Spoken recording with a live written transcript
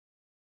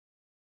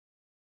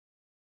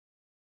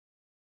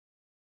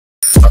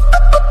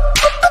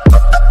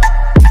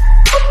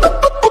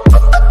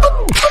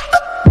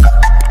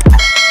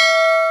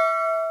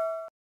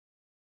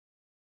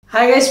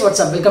Hi guys, what's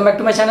up? Welcome back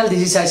to my channel.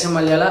 This is Sai Charan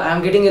Malyala. I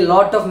am getting a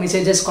lot of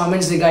messages,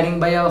 comments regarding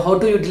how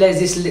to utilize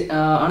this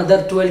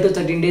another 12 to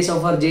 13 days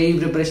of our JEE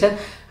preparation.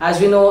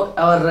 As we know,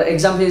 our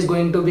exam is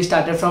going to be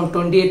started from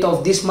 28th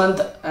of this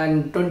month,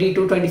 and 20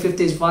 to 25th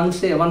is one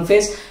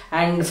phase,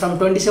 and from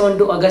 27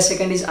 to August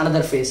 2nd is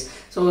another phase.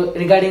 So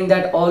regarding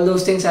that, all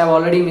those things, I have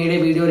already made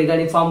a video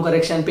regarding form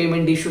correction,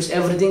 payment issues,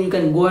 everything. You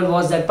can go and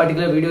watch that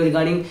particular video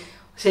regarding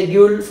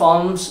schedule,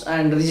 forms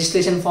and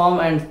registration form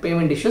and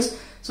payment issues.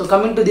 So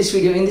coming to this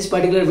video, in this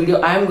particular video,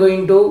 I am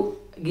going to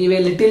give a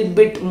little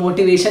bit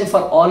motivation for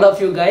all of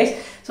you guys.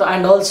 So,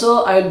 and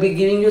also I will be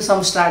giving you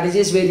some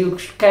strategies where you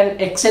can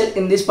excel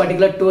in this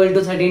particular 12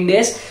 to 13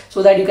 days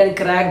so that you can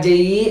crack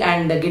JEE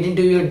and get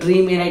into your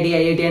dream NIT,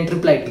 IIT and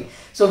IIIT.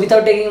 So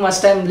without taking much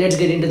time, let's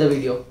get into the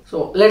video.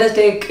 So let us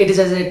take it is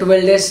as a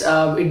 12 days.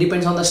 It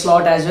depends on the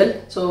slot as well.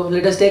 So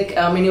let us take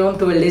minimum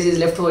 12 days is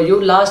left for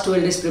you. Last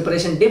 12 days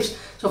preparation tips.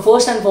 So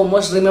first and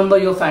foremost, remember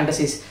your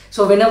fantasies.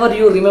 So whenever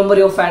you remember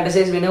your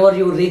fantasies, whenever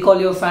you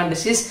recall your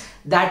fantasies,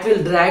 that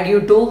will drag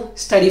you to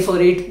study for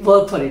it,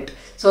 work for it.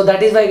 So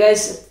that is why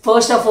guys,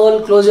 first of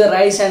all, close your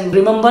eyes and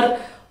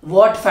remember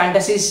what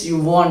fantasies you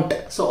want.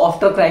 So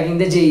after cracking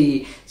the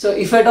JEE, so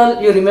if at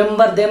all you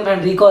remember them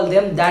and recall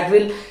them, that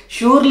will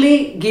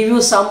surely give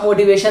you some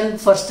motivation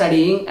for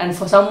studying and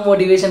for some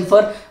motivation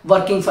for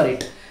working for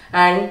it.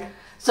 And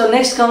so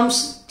next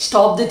comes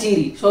stop the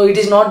theory. So it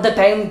is not the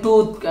time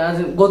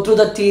to go through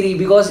the theory,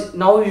 because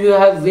now you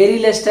have very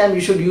less time. You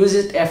should use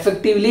it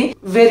effectively,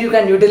 where you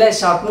can utilize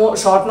short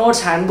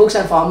notes, handbooks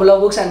and formula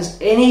books and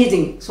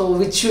anything. So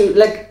which should,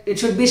 like, it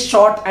should be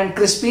short and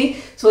crispy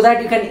so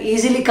that you can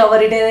easily cover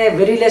it in a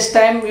very less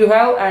time you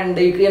have and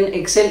you can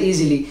excel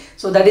easily.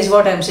 So that is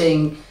what I am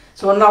saying.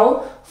 So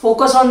now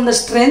focus on the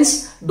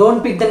strengths,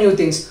 don't pick the new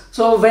things.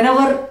 So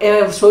whenever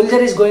a soldier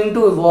is going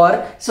to a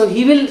war, so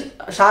he will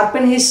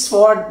sharpen his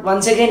sword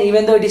once again,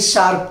 even though it is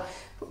sharp.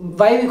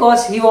 Why?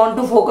 Because he want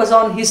to focus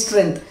on his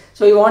strength.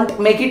 So you want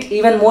to make it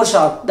even more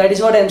sharp. That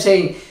is what I am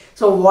saying.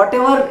 So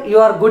whatever you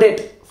are good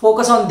at,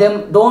 focus on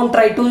them. Don't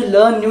try to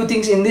learn new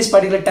things in this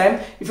particular time.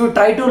 If you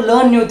try to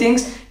learn new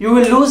things, you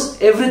will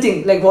lose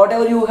everything. Like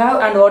whatever you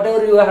have and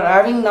whatever you are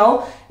having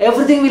now,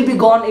 everything will be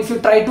gone if you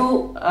try to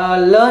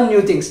learn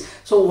new things.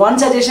 So one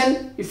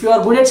suggestion, if you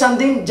are good at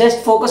something,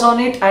 just focus on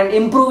it and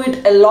improve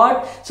it a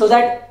lot, so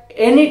that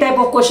any type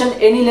of question,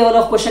 any level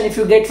of question, if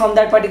you get from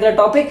that particular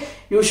topic,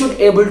 you should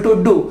able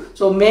to do.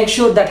 So make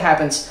sure that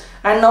happens.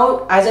 And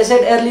now, as I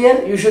said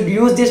earlier, you should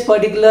use this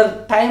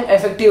particular time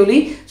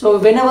effectively. So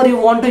whenever you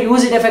want to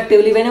use it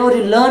effectively, whenever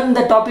you learn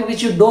the topic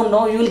which you don't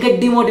know, you will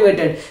get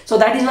demotivated. So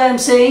that is why I am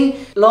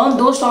saying, learn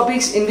those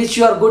topics in which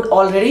you are good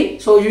already.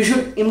 So you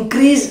should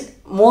increase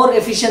more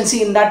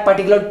efficiency in that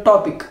particular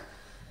topic.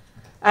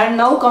 And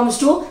now comes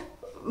to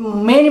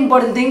main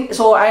important thing.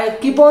 So I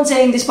keep on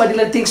saying this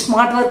particular thing: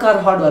 smart work or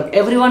hard work.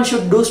 Everyone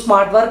should do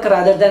smart work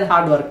rather than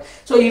hard work.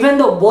 So even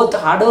though both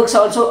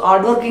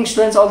hardworking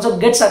students also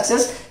get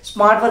success,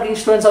 smart working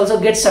students also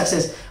get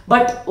success,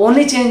 but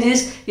only change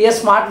is here.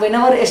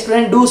 Whenever a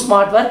student do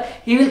smart work,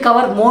 he will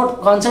cover more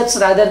concepts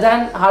rather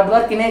than hard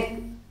work in a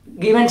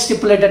given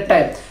stipulated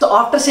time. So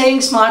after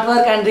saying smart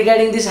work and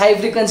regarding these high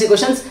frequency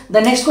questions, the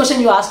next question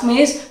you ask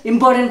me is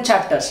important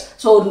chapters.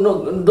 So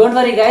no, don't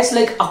worry guys,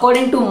 like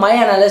according to my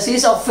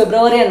analysis of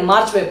February and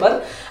March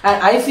paper,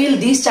 and I feel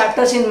these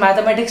chapters in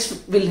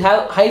mathematics will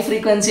have high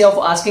frequency of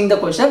asking the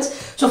questions.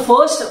 So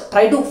first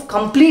try to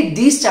complete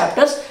these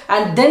chapters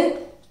and then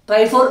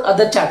try for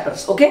other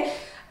chapters, okay?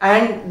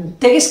 And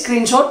take a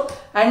screenshot.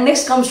 And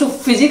next comes to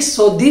physics.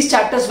 So these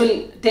chapters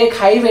will take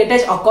high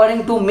weightage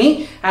according to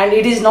me, and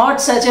it is not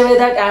such a way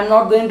that I am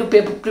not going to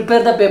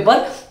prepare the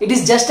paper. It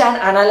is just an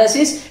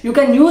analysis. You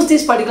can use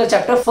this particular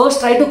chapter.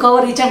 First try to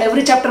cover each and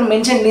every chapter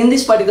mentioned in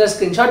this particular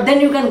screenshot,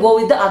 then you can go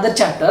with the other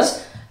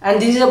chapters.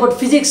 And this is about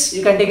physics.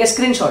 You can take a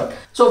screenshot.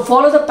 So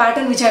follow the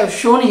pattern which I have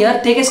shown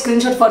here. Take a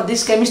screenshot for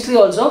this chemistry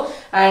also,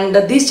 and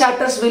these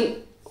chapters will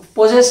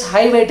possess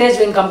high weightage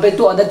when compared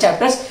to other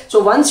chapters.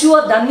 So once you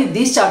are done with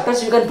these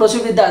chapters, you can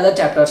proceed with the other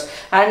chapters,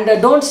 and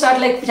don't start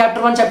like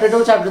chapter 1, chapter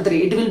 2, chapter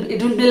 3.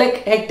 It will be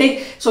like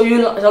hectic. So you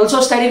will also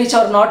study which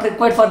are not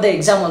required for the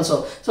exam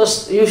also. So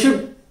you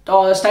should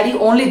study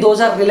only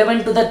those are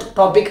relevant to the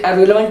topic, are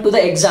relevant to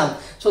the exam.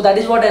 So that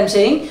is what I am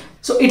saying.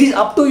 So it is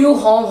up to you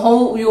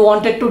how you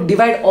wanted to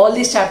divide all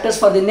these chapters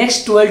for the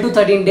next 12 to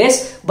 13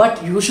 days,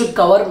 but you should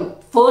cover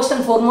first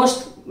and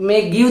foremost,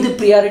 give the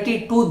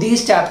priority to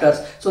these chapters.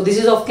 So this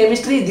is of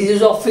chemistry, this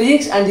is of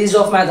physics, and this is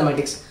of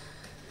mathematics.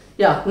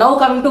 Yeah, now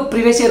coming to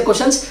previous year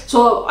questions.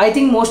 So I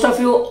think most of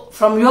you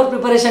from your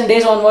preparation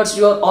days onwards,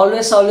 you are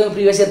always solving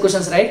previous year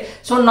questions, right?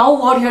 So now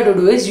what you have to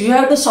do is you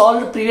have to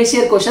solve previous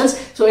year questions.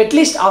 So at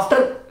least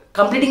after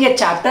completing a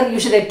chapter,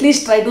 you should at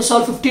least try to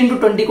solve 15 to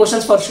 20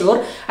 questions for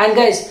sure. And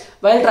guys,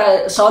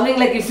 while solving,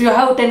 like if you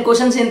have 10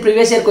 questions in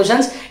previous year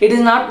questions, it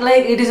is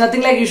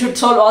nothing like you should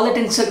solve all the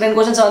 10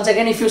 questions once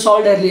again if you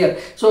solved earlier.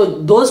 So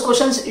those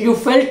questions you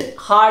felt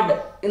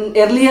hard in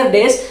earlier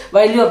days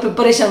while you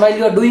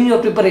are doing your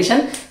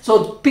preparation.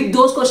 So pick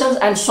those questions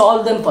and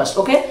solve them first.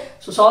 Okay,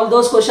 so solve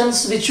those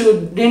questions which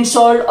you didn't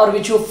solve or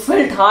which you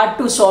felt hard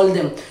to solve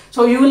them.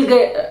 So you will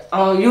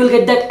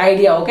get that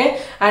idea.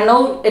 Okay, and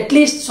now at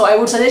least, so I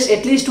would suggest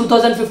at least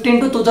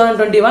 2015 to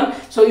 2021.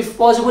 So if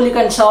possible, you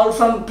can solve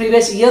from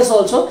previous years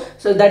also.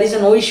 So that is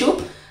no issue.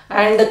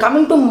 And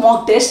coming to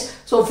mock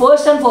test, so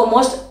first and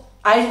foremost,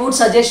 I would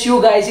suggest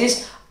you guys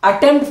is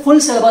attempt full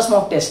syllabus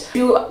mock test. If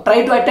you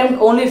try to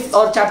attempt only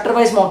or chapter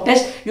wise mock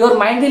test, your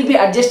mind will be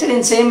adjusted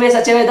in same way,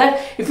 such a way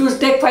that if you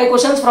take 5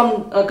 questions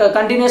from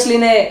continuously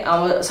in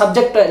a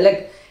subject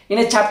like in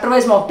a chapter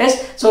wise mock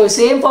test, so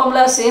same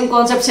formula, same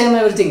concept, same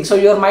everything, so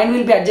your mind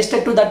will be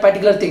adjusted to that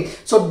particular thing.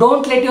 So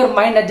don't let your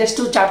mind adjust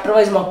to chapter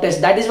wise mock test.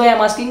 That is why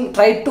I'm asking,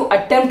 try to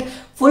attempt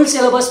full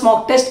syllabus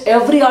mock test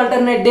every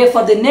alternate day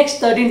for the next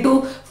 13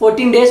 to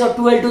 14 days or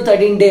 12 to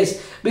 13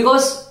 days,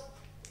 because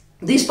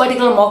this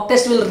particular mock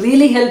test will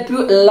really help you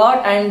a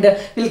lot and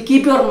will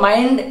keep your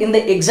mind in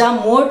the exam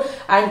mode.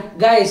 And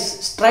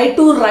guys, try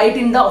to write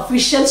in the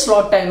official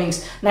slot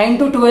timings 9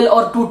 to 12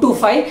 or 2 to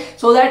 5,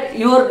 so that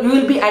you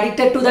will be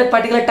addicted to that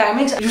particular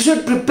timings. You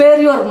should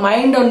prepare your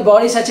mind and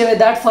body such a way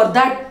that for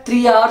that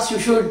 3 hours you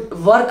should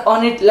work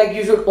on it, like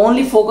you should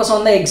only focus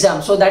on the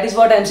exam. So that is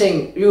what I'm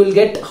saying. You will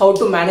get how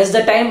to manage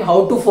the time,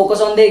 how to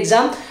focus on the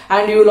exam,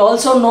 and you will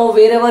also know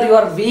wherever you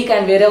are weak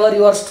and wherever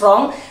you are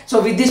strong.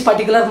 So with this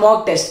particular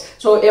mock test,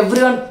 so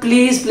everyone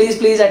please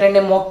attend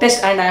a mock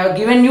test, and I have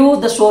given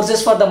you the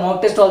sources for the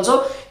mock test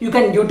also. You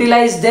can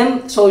utilize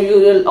them, so you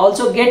will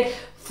also get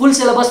full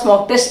syllabus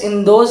mock test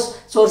in those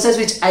sources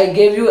which I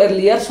gave you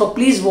earlier. So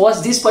please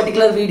watch this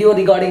particular video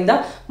regarding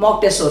the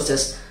mock test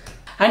sources.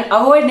 And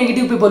avoid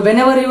negative people.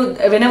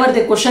 Whenever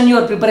they question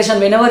your preparation,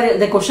 whenever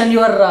they question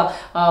your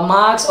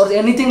marks or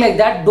anything like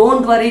that,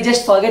 don't worry,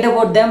 just forget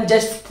about them,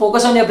 just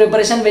focus on your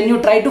preparation. When you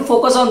try to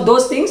focus on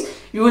those things,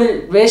 you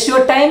will waste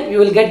your time, you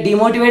will get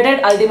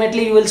demotivated,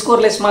 ultimately you will score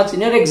less marks in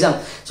your exam.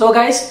 So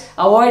guys,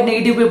 avoid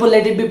negative people,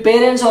 let it be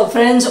parents or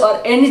friends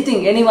or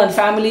anything, anyone,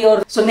 family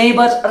or so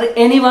neighbors or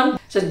anyone.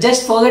 So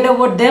just forget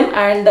about them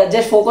and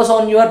just focus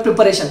on your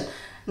preparation.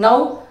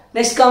 Now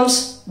next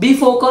comes, be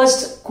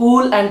focused,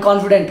 cool and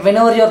confident.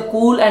 Whenever you are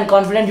cool and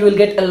confident, you will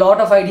get a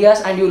lot of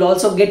ideas and you will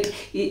also get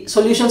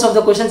solutions of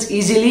the questions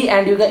easily,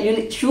 and you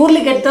will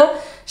surely get the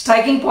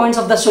striking points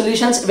of the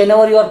solutions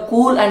whenever you are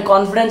cool and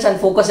confident and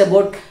focus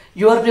about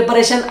your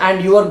preparation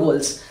and your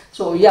goals.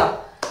 So yeah,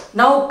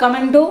 now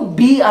coming to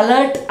be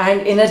alert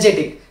and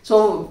energetic.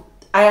 So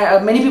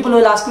many people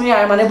will ask me,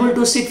 I am unable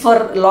to sit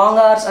for long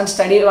hours and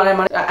study.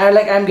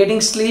 I'm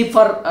getting sleep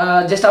for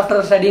just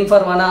after studying for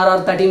 1 hour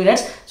or 30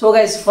 minutes. So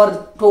guys,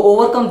 to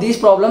overcome these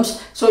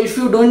problems, so if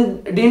you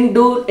didn't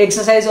do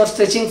exercise or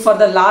stretching for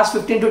the last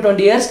 15 to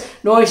 20 years,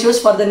 no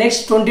issues. For the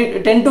next 10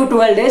 to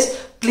 12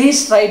 days,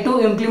 please try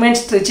to implement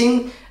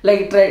stretching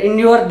like in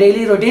your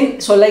daily routine.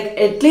 So like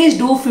at least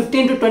do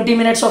 15 to 20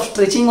 minutes of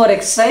stretching or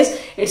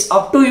exercise. It's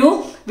up to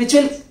you, which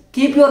will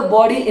keep your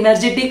body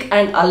energetic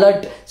and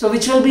alert, so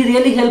which will be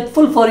really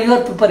helpful for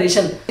your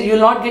preparation. You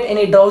will not get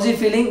any drowsy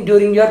feeling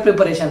during your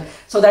preparation.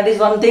 So that is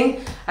one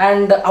thing.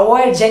 And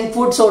avoid junk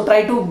food. So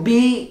try to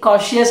be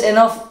cautious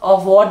enough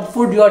of what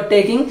food you are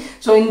taking.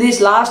 So in these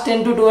last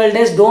 10 to 12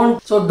 days,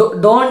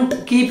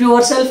 don't keep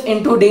yourself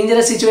into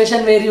dangerous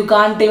situation where you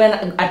can't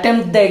even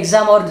attempt the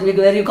exam or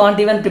where you can't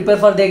even prepare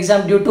for the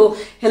exam due to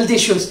health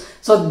issues.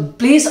 So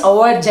please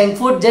avoid junk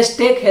food, just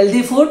take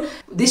healthy food.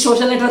 This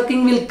social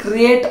networking will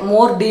create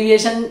more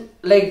deviation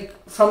like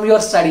from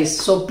your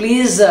studies. So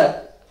please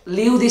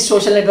leave this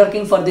social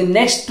networking for the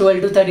next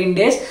 12 to 13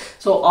 days.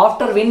 So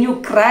after, when you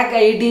crack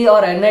IIT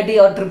or NIT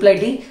or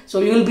IIIT,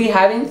 so you will be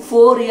having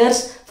 4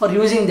 years for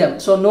using them.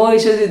 So no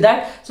issues with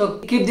that. So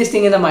keep this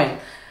thing in the mind.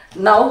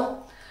 Now,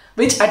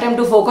 which attempt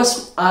to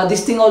focus?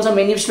 This thing also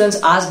many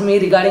students ask me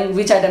regarding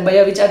which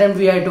attempt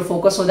we have to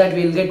focus so that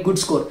we will get good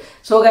score.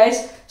 So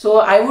guys, so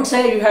I would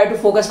say you have to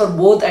focus for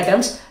both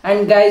attempts.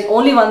 And guys,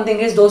 only one thing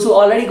is, those who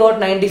already got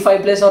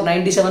 95 plus or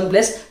 97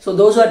 plus, so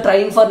those who are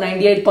trying for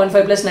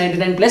 98.5 plus,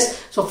 99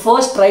 plus, so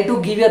first try to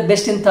give your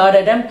best in third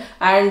attempt.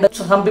 And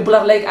so some people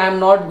are like, I am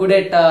not good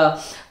at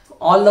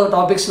all the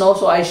topics now,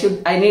 so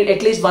I need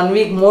at least 1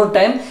 week more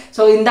time.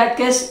 So in that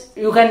case,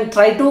 you can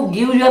try to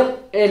give your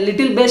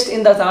little best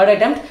in the third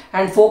attempt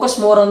and focus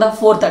more on the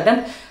fourth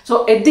attempt.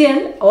 So at the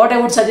end, what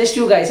I would suggest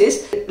you guys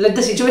is, let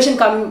the situation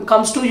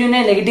comes to you in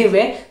a negative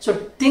way, so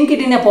think it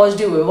in a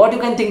positive way. What you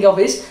can think of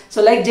is,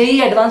 so like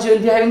JEE Advanced, you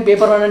will be having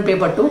paper 1 and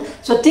paper 2.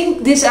 So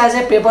think this as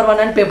a paper 1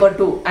 and paper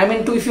 2. I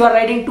mean, if you are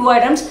writing 2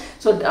 items,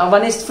 so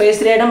one is phase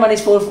 3 item, one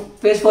is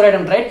phase 4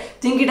 item, right?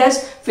 Think it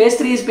as phase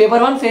 3 is paper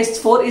 1, phase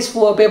 4 is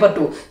paper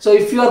 2. So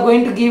if you are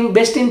going to give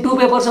best in 2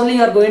 papers only,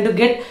 you are going to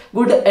get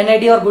good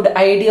NIT or good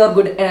IIT or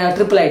good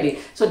IIIT.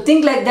 So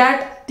think like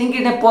that, think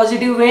in a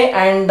positive way,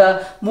 and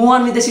move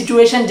on with the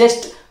situation.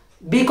 Just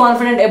be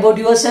confident about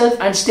yourself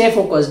and stay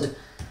focused.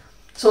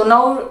 So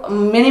now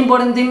many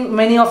important thing,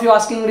 many of you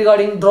asking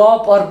regarding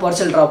drop or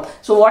partial drop.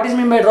 So what is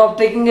meant by drop?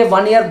 Taking a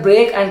 1 year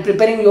break and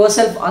preparing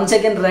yourself once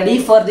again ready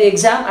for the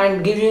exam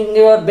and giving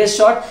your best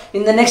shot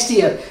in the next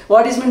year.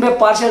 What is meant by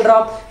partial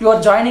drop? You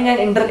are joining an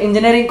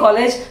engineering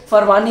college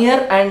for 1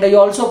 year and you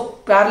also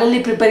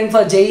parallelly preparing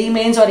for JEE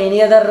mains or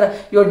any other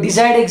your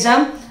desired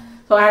exam.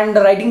 So and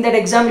writing that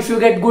exam, if you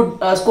get good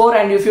score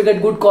and if you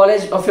get good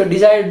college of your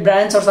desired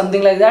branch or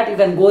something like that, you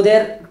can go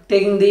there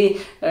taking the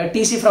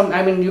TC from,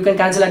 you can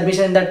cancel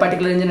admission in that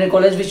particular engineering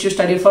college which you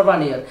studied for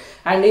 1 year.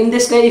 And in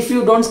this case, if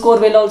you don't score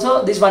well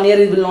also, this 1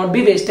 year will not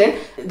be wasted.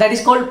 That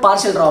is called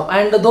partial drop.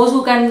 And those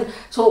who can,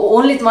 so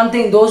only one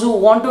thing, those who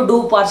want to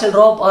do partial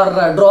drop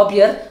or drop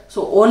year,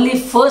 so only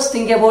first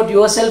think about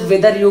yourself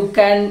whether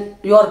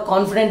you are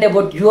confident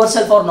about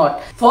yourself or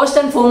not. First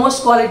and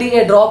foremost quality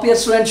a drop year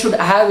student should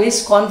have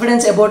is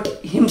confidence about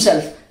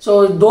himself.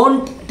 So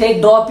don't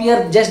take drop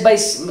year just by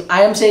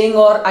I am saying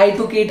or I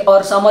took it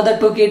or some other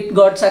took it,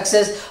 got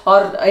success,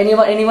 or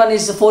anyone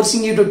is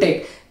forcing you to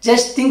take.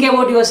 Just think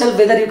about yourself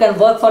whether you can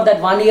work for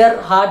that 1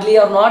 year hardly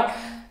or not.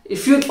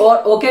 If you are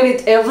okay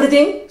with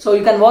everything, so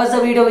you can watch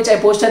the video which I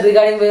posted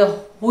regarding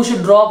who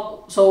should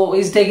drop, so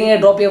is taking a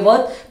drop year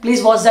worth.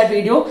 Please watch that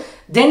video,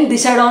 then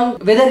decide on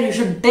whether you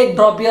should take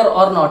drop year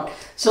or not.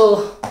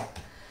 So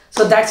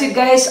that's it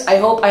guys. I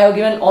hope I have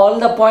given all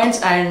the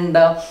points and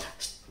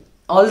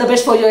all the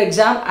best for your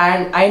exam,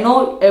 and I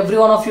know every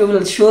one of you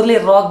will surely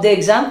rock the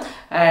exam.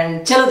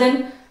 And chalo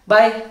then,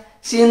 bye,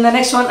 see you in the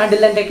next one. Until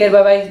then, take care,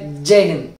 bye bye, Jai Hind.